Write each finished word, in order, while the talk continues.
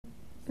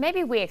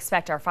Maybe we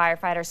expect our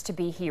firefighters to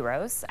be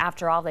heroes.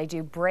 After all, they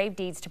do brave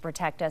deeds to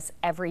protect us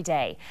every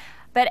day.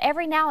 But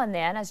every now and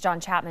then, as John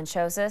Chapman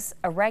shows us,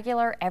 a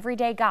regular,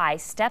 everyday guy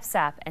steps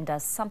up and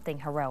does something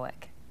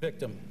heroic.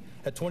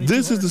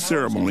 This is the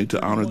ceremony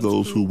to honor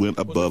those who went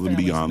above and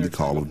beyond the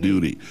call of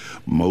duty.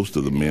 Most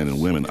of the men and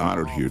women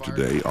honored here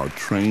today are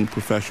trained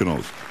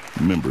professionals,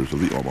 members of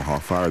the Omaha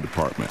Fire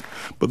Department.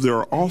 But there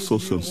are also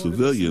some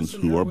civilians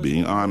who are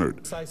being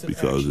honored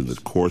because in the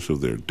course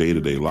of their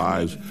day-to-day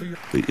lives,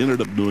 they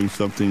ended up doing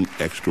something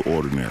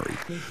extraordinary.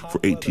 For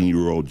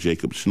 18-year-old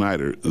Jacob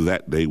Schneider,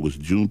 that day was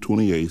June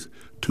 28,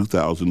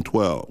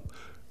 2012,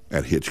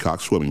 at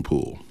Hitchcock Swimming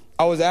Pool.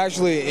 I was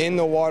actually in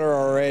the water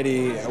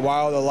already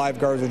while the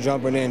lifeguards were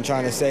jumping in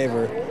trying to save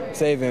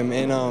him.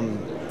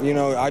 And, you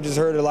know, I just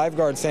heard the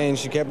lifeguard saying,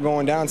 she kept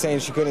going down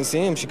saying she couldn't see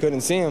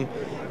him,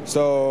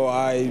 So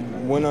I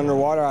went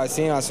underwater, I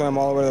swam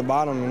all the way to the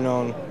bottom, you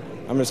know, and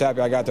I'm just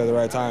happy I got there at the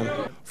right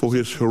time. For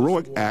his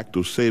heroic act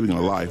of saving a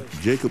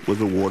life, Jacob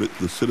was awarded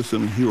the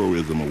Citizen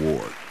Heroism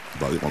Award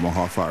by the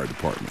Omaha Fire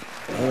Department.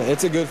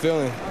 It's a good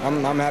feeling.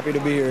 I'm happy to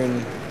be here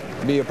and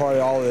be a part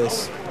of all of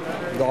this,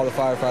 with all the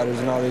firefighters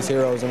and all these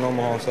heroes in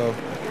Omaha, so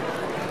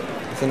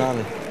it's an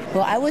honor.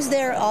 Well, I was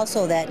there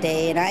also that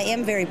day, and I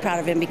am very proud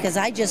of him because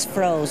I just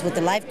froze with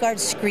the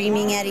lifeguards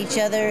screaming at each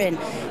other, and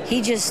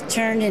he just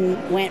turned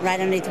and went right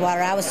underneath the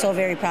water. I was so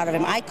very proud of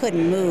him. I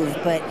couldn't move,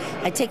 but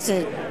it takes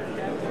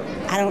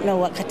I don't know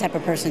what type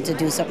of person to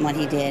do something like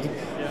he did,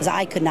 because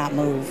I could not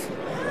move.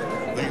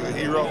 He's a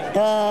hero?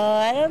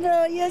 I don't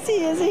know. Yes,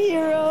 he is a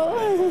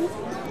hero.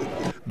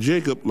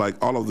 Jacob, like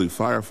all of the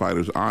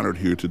firefighters honored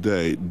here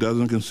today,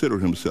 doesn't consider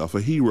himself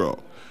a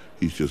hero.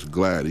 He's just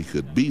glad he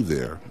could be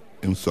there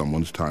in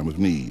someone's time of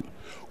need.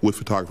 With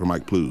photographer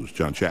Mike Plews,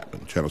 John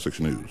Chapman, Channel 6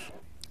 News.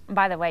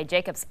 By the way,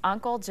 Jacob's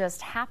uncle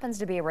just happens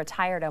to be a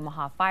retired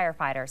Omaha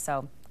firefighter,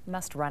 so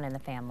must run in the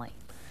family.